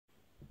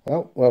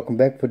Well, welcome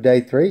back for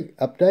day 3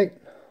 update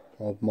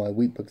of my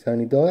Weet-bix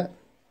only diet.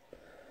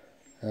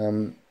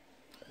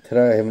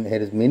 Today I haven't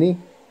had as many.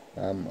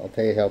 I'll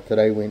tell you how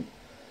today went.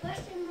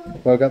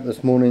 Woke up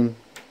this morning,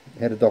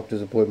 had a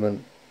doctor's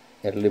appointment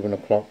at 11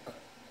 o'clock,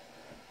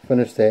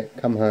 finished that,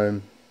 come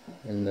home,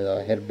 and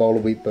I had a bowl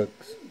of Weet-bix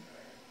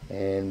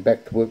and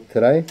back to work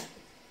today.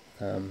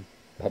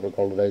 Public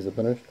holidays are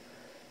finished,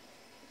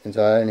 and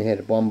so I only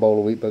had one bowl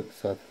of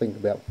Weet-bix, I think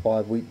about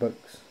 5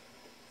 Weet-bix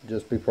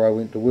just before I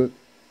went to work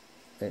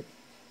at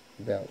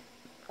about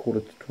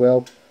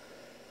 11:45.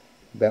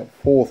 About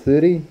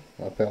 4:30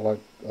 I felt like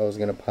I was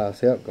going to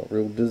pass out, got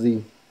real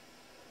dizzy,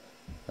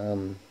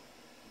 and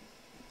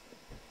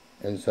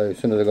so as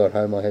soon as I got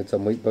home I had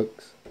some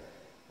Weet-bix,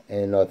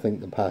 and I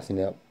think the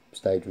passing out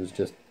stage was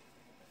just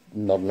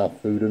not enough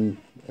food in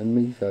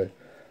me, so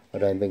I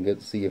don't think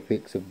it's the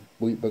effects of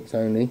Weet-bix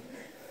only.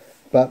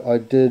 But I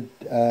did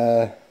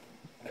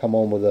come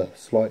on with a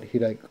slight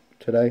headache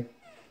today.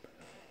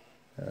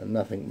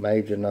 Nothing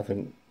major,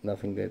 nothing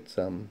that's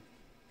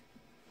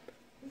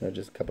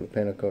just a couple of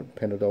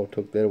Panadol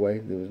took that away.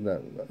 There was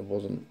it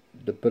wasn't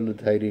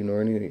debilitating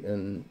or anything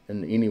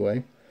in any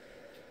way.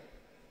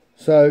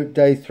 So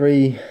day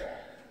 3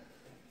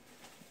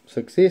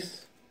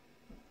 success,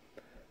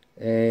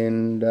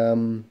 and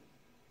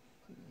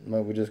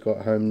well, we just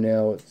got home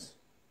now. It's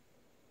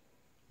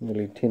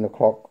nearly 10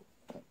 o'clock.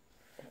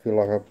 I feel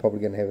like I'm probably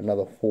going to have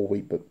another 4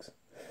 Weet-bix.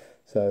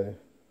 So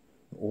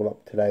all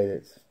up today,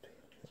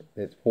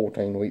 that's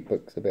 14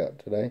 Weet-bix about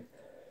today.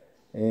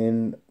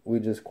 And we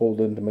just called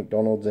into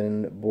McDonald's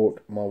and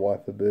bought my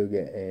wife a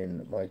burger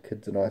and my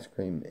kids an ice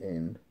cream,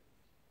 and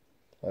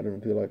I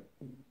didn't feel like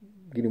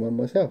getting one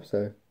myself,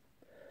 so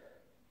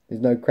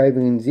there's no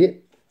cravings yet,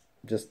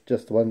 just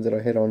the ones that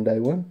I had on day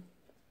 1.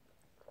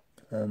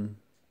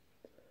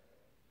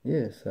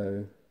 Yeah,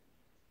 so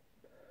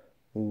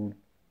we'll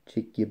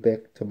check you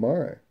back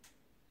tomorrow,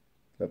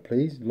 but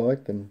please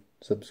like and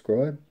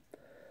subscribe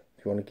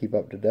if you want to keep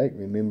up to date,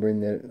 remembering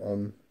that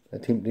I'm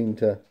attempting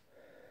to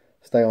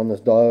stay on this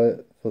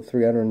diet for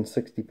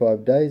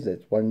 365 days.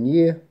 That's 1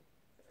 year.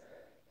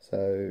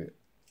 So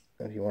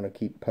if you want to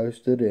keep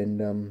posted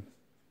and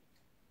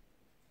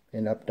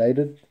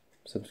updated,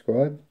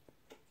 subscribe,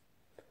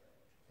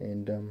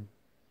 and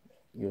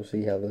you'll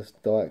see how this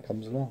diet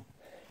comes along.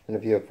 And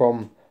if you're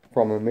from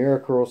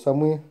America or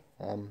somewhere,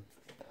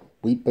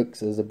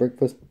 Weet-bix is a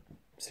breakfast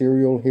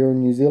cereal here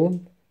in New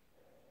Zealand.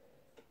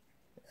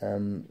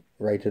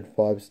 Rated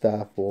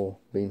 5-star for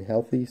being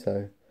healthy.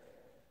 So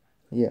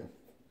yeah,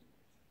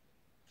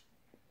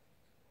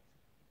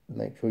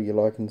 make sure you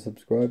like and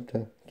subscribe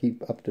to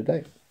keep up to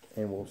date,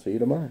 and we'll see you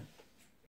tomorrow.